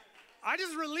 I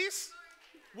just release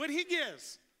what he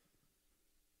gives.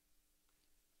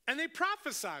 And they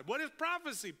prophesied. What is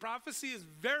prophecy? Prophecy is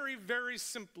very, very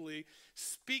simply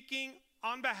speaking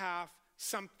on behalf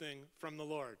something from the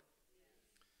Lord.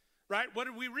 Right? What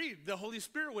did we read? The Holy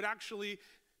Spirit would actually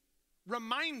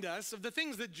remind us of the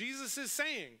things that Jesus is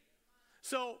saying.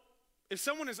 So if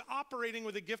someone is operating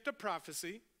with a gift of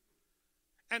prophecy,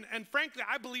 and frankly,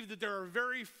 I believe that there are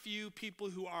very few people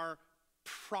who are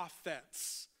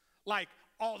prophets. Like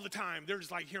all the time, they're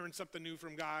just like hearing something new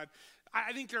from God.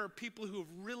 I think there are people who have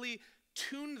really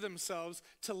tuned themselves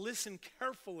to listen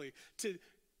carefully to,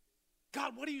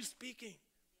 God, what are you speaking?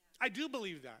 I do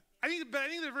believe that. I think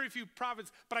there are very few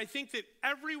prophets, but I think that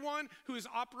everyone who is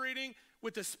operating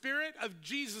with the Spirit of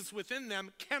Jesus within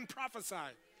them can prophesy.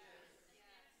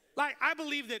 Like, I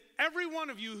believe that every one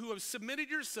of you who have submitted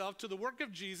yourself to the work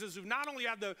of Jesus, who not only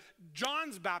had the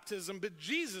John's baptism, but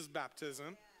Jesus'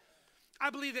 baptism,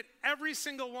 I believe that every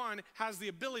single one has the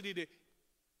ability to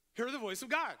hear the voice of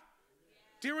God,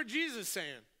 to hear what Jesus is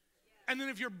saying. And then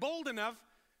if you're bold enough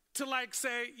to like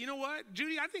say, you know what,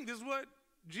 Judy, I think this is what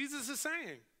Jesus is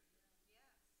saying.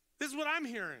 This is what I'm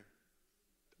hearing.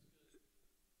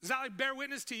 Does that like bear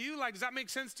witness to you? Like, does that make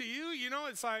sense to you? You know,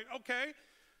 it's like, okay.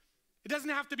 It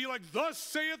doesn't have to be like, thus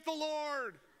saith the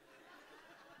Lord.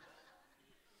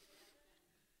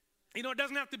 You know, it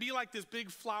doesn't have to be like this big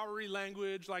flowery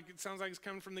language, like it sounds like it's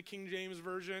coming from the King James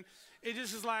Version. It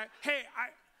just is like, hey,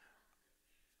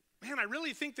 I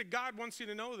really think that God wants you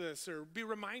to know this or be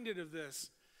reminded of this.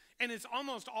 And it's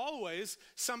almost always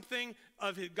something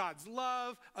of God's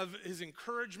love, of his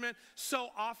encouragement. So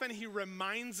often he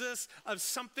reminds us of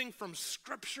something from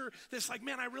Scripture that's like,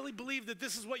 man, I really believe that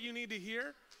this is what you need to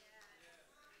hear.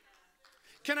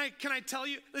 Can I tell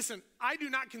you, listen, I do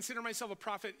not consider myself a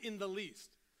prophet in the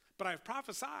least, but I've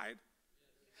prophesied.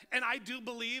 And I do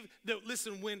believe that,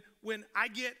 listen, when I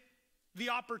get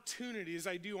the opportunities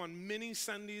I do on many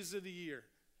Sundays of the year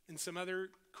and some other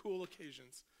cool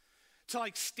occasions to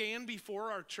like stand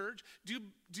before our church,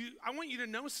 I want you to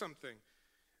know something,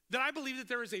 that I believe that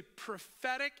there is a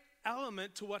prophetic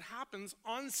element to what happens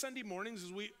on Sunday mornings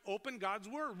as we open God's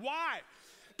word. Why?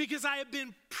 Because I have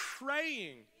been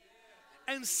praying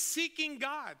and seeking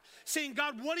God, saying,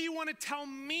 God, what do you want to tell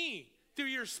me through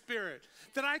your Spirit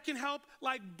that I can help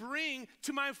like bring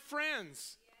to my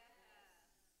friends.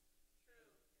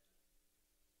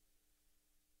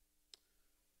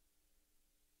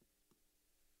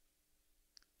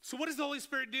 So what does the Holy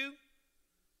Spirit do?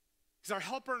 He's our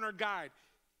helper and our guide.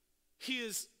 He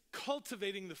is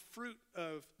cultivating the fruit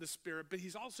of the Spirit, but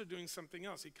he's also doing something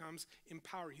else. He comes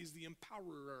empowered. He's the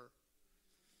empowerer.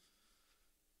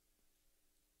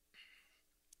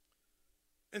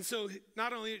 And so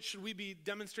not only should we be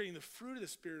demonstrating the fruit of the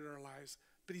Spirit in our lives,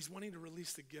 but he's wanting to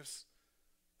release the gifts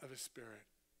of his Spirit.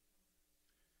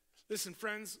 Listen,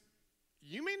 friends,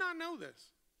 you may not know this.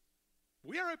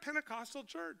 We are a Pentecostal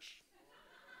church.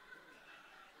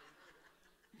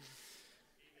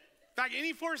 In fact,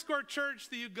 any Foursquare church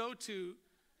that you go to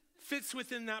fits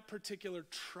within that particular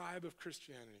tribe of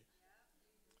Christianity.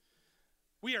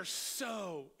 We are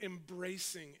so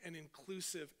embracing and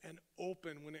inclusive and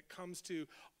open when it comes to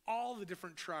all the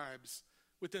different tribes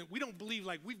within. We don't believe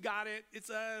like we've got it, it's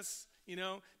us, you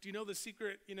know. Do you know the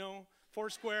secret, you know,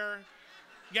 Foursquare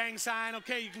gang sign?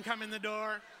 Okay, you can come in the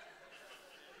door.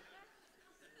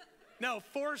 No,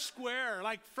 Foursquare,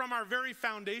 like from our very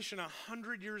foundation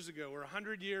 100 years ago, we're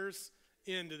 100 years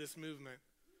into this movement.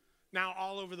 Now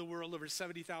all over the world, over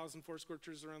 70,000 Foursquare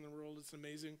churches around the world. It's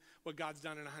amazing what God's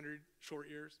done in 100 short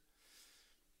years.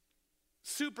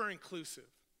 Super inclusive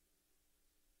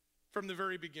from the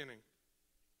very beginning.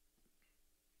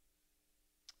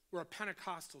 We're a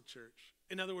Pentecostal church.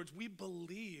 In other words, we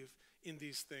believe in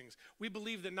these things. We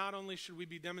believe that not only should we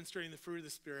be demonstrating the fruit of the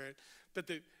Spirit, but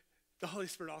the Holy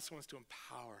Spirit also wants to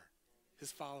empower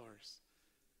his followers.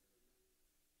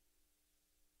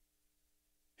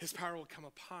 His power will come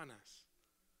upon us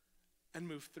and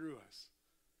move through us.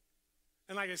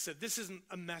 And like I said, this isn't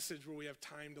a message where we have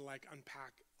time to like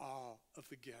unpack all of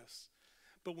the gifts.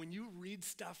 But when you read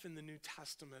stuff in the New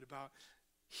Testament about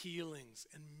healings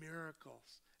and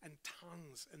miracles and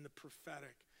tongues and the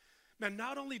prophetic, man,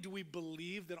 not only do we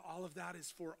believe that all of that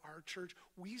is for our church,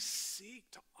 we seek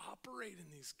to operate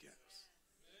in these gifts.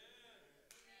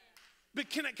 But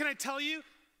can I tell you,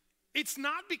 it's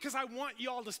not because I want you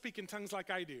all to speak in tongues like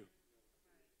I do.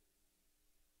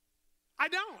 I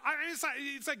don't.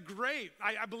 It's like great.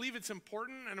 I believe it's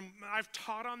important, and I've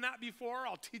taught on that before.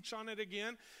 I'll teach on it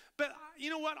again. But you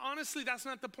know what? Honestly, that's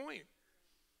not the point.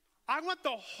 I want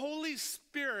the Holy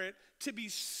Spirit to be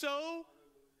so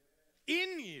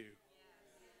in you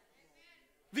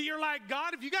that you're like,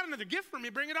 God, if you got another gift for me,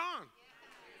 bring it on.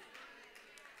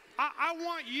 I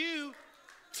want you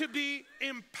to be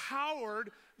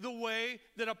empowered the way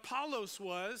that Apollos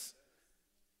was,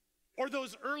 or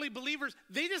those early believers.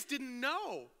 They just didn't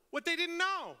know what they didn't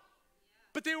know,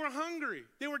 but they were hungry.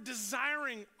 They were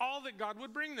desiring all that God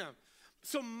would bring them.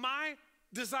 So my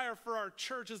desire for our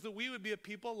church is that we would be a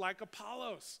people like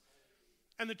Apollos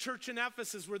and the church in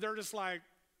Ephesus, where they're just like,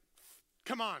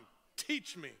 come on,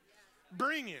 teach me,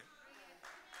 bring it.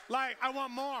 Like, I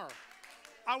want more.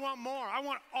 I want more. I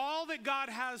want all that God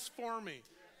has for me.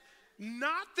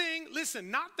 Not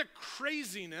the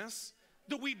craziness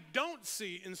that we don't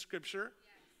see in Scripture.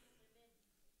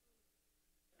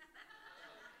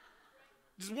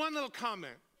 Just one little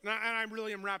comment, and I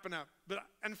really am wrapping up. But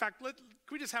in fact, can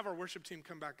we just have our worship team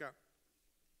come back up?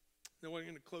 Then we're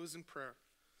going to close in prayer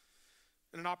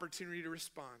and an opportunity to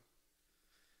respond.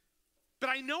 But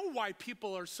I know why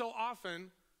people are so often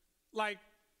like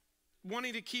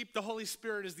wanting to keep the Holy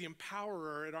Spirit as the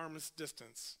empowerer at arm's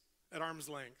distance, at arm's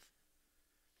length.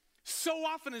 So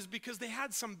often is because they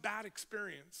had some bad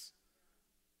experience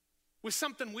with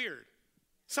something weird,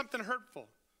 something hurtful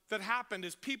that happened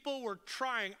as people were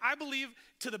trying, I believe,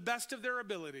 to the best of their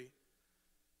ability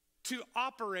to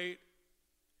operate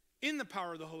in the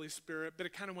power of the Holy Spirit, but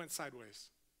it kind of went sideways.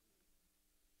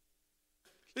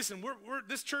 Listen, we're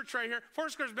this church right here,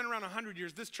 Foursquare's been around 100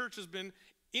 years. This church has been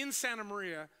in Santa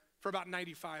Maria for about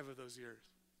 95 of those years.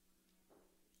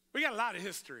 We got a lot of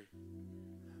history.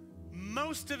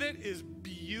 Most of it is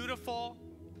beautiful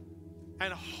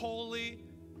and holy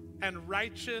and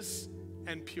righteous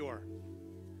and pure.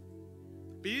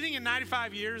 But you think in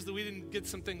 95 years that we didn't get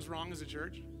some things wrong as a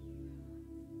church?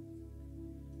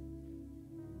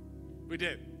 We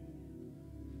did.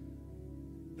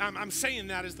 I'm saying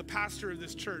that as the pastor of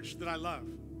this church that I love,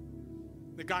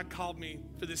 that God called me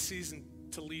for this season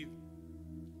to lead.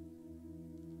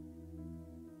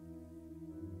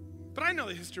 But I know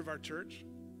the history of our church.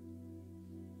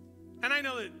 And I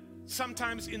know that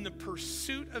sometimes in the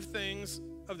pursuit of things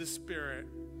of the Spirit,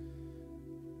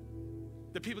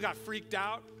 the people got freaked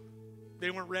out.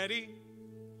 They weren't ready.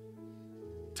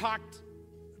 Talked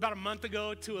about a month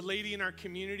ago to a lady in our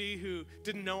community who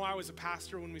didn't know I was a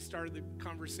pastor when we started the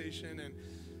conversation. And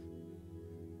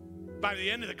by the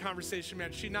end of the conversation,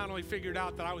 man, she not only figured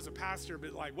out that I was a pastor,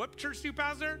 but like, what church do you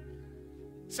pastor?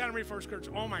 Santa Maria First Church.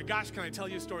 Oh my gosh, can I tell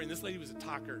you a story? And this lady was a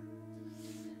talker.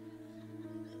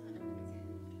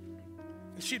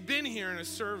 And she'd been here in a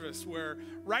service where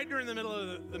right during the middle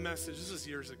of the message, this was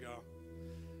years ago,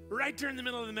 right during the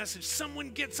middle of the message, someone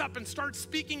gets up and starts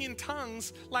speaking in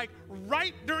tongues, like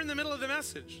right during the middle of the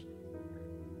message.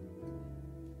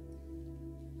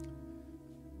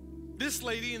 This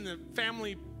lady and the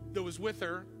family that was with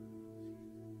her,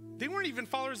 they weren't even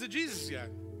followers of Jesus yet.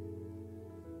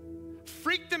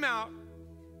 Freaked them out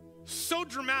so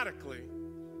dramatically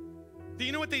that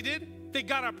you know what they did? They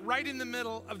got up right in the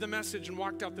middle of the message and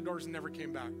walked out the doors and never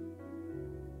came back.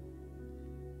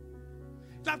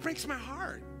 That breaks my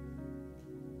heart.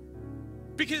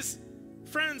 Because,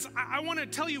 friends, I want to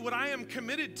tell you what I am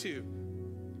committed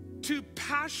to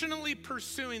passionately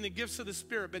pursuing the gifts of the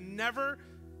Spirit, but never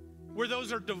where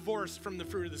those are divorced from the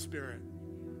fruit of the Spirit.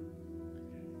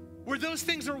 Where those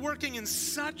things are working in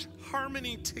such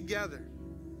harmony together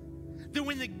that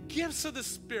when the gifts of the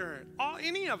Spirit,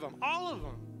 any of them, all of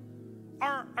them,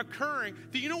 are occurring,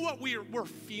 that you know what we're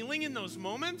feeling in those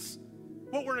moments?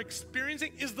 What we're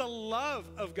experiencing is the love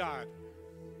of God,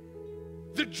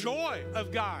 the joy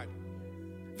of God,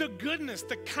 the goodness,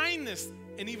 the kindness,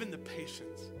 and even the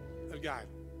patience of God.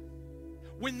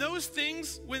 When those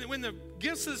things, when the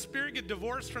gifts of the Spirit get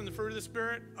divorced from the fruit of the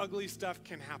Spirit, ugly stuff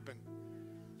can happen.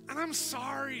 And I'm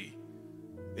sorry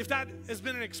if that has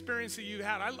been an experience that you've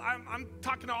had. I'm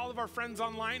talking to all of our friends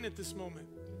online at this moment.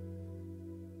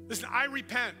 Listen, I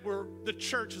repent where the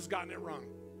church has gotten it wrong.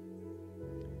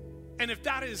 And if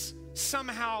that is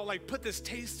somehow like put this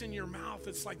taste in your mouth,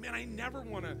 it's like, man, I never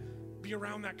want to be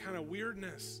around that kind of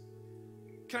weirdness.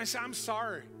 Can I say, I'm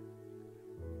sorry?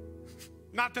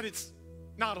 Not that it's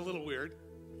not a little weird,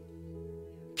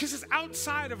 because it's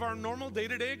outside of our normal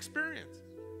day-to-day experience.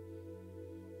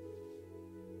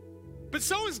 But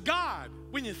so is God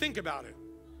when you think about it.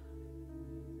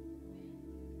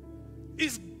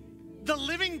 Is the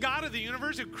living God of the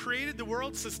universe who created the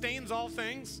world, sustains all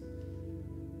things,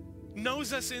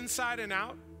 knows us inside and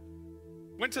out,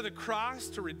 went to the cross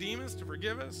to redeem us, to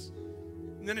forgive us,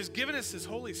 and then has given us his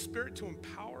Holy Spirit to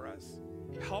empower us,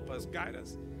 help us, guide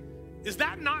us. Is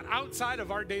that not outside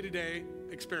of our day-to-day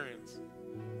experience?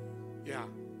 Yeah.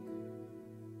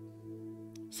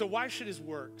 So why should his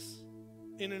works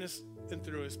in us and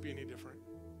through us be any different?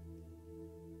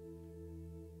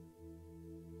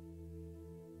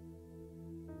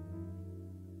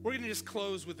 We're going to just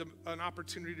close with an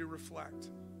opportunity to reflect.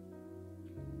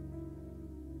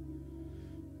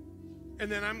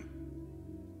 And then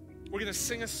we're going to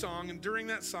sing a song, and during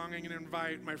that song, I'm going to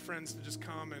invite my friends to just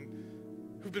come and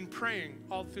who've been praying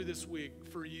all through this week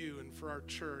for you and for our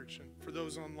church and for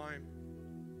those online.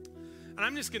 And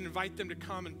I'm just going to invite them to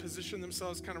come and position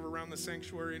themselves kind of around the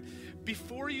sanctuary. And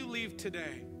before you leave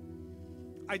today,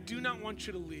 I do not want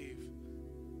you to leave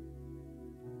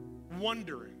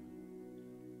wondering,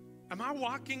 am I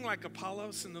walking like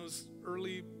Apollos and those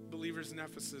early believers in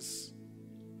Ephesus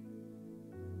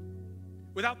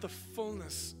without the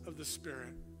fullness of the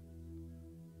Spirit?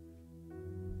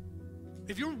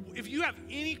 If you have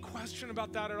any question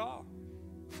about that at all,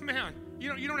 man,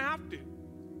 you don't have to.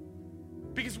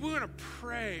 Because we want to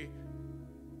pray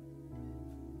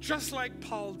just like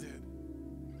Paul did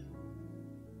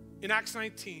in Acts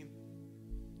 19.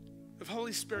 If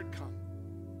Holy Spirit come.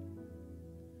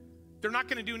 They're not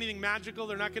going to do anything magical.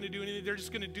 They're not going to do anything. They're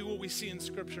just going to do what we see in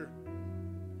Scripture.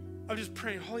 I'm just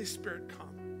praying, Holy Spirit,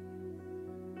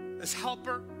 come. As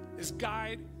helper, as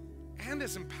guide, and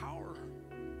as empowerer.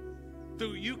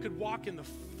 So you could walk in the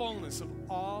fullness of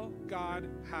all God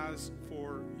has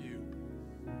for you.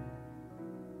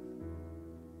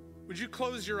 Would you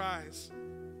close your eyes?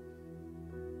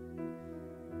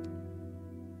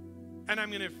 And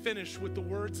I'm going to finish with the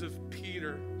words of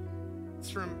Peter. It's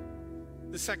from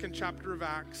the 2nd chapter of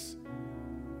Acts.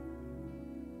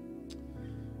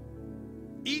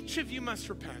 Each of you must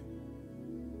repent.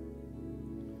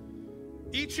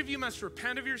 Each of you must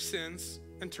repent of your sins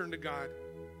and turn to God.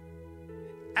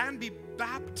 And be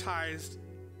baptized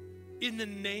in the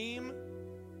name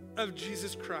of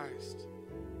Jesus Christ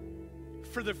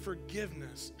for the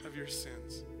forgiveness of your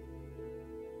sins.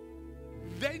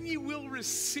 Then you will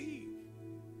receive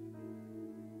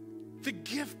the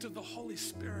gift of the Holy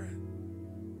Spirit.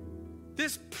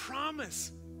 This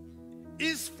promise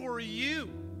is for you,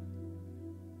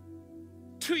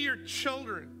 to your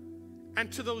children,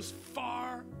 and to those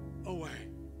far away.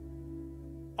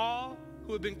 All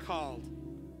who have been called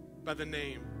by the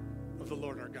name of the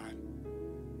Lord our God.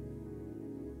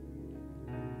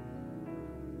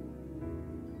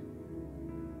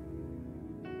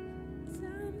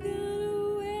 I'm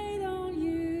gonna wait on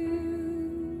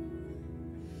you.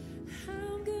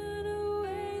 I'm gonna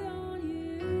wait on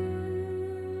you.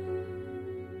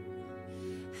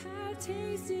 I've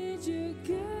tasted your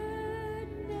goodness.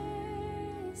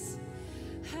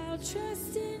 I'll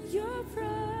trust in your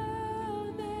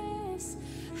promise.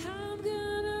 I'm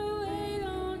gonna wait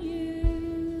on you.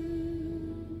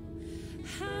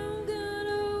 I'm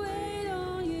gonna wait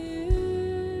on you.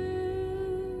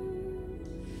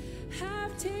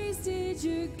 I've tasted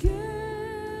your goodness.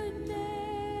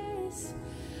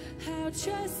 I'll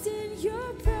trust in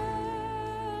your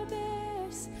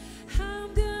promise.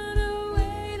 I'm gonna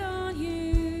wait on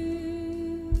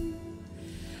you.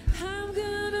 I'm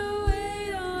gonna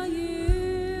wait on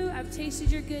you. I've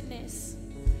tasted your goodness.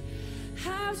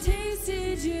 I've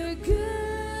tasted your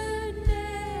goodness.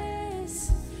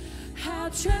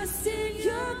 I'll trust in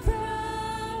your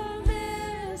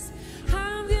promise.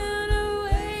 I'm gonna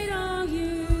wait on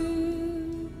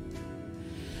you.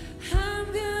 I'm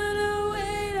gonna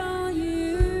wait on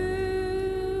you.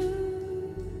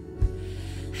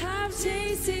 I've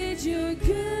tasted your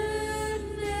goodness.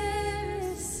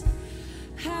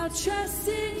 I'll trust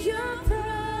in your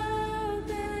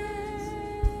promise.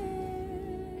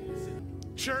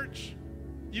 Church,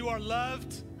 you are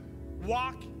loved.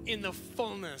 Walk in the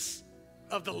fullness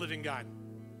of the living God.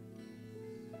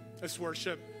 Let's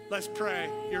worship. Let's pray.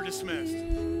 You're dismissed.